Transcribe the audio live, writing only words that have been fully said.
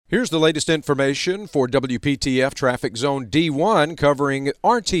Here's the latest information for WPTF Traffic Zone D1 covering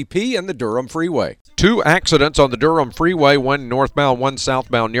RTP and the Durham Freeway. Two accidents on the Durham Freeway, one northbound, one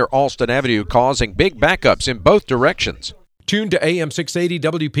southbound near Alston Avenue, causing big backups in both directions. Tune to AM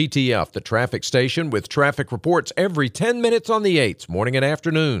 680 WPTF, the traffic station with traffic reports every 10 minutes on the 8s, morning and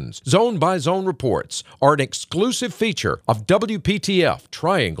afternoons. Zone-by-zone reports are an exclusive feature of WPTF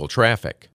Triangle Traffic.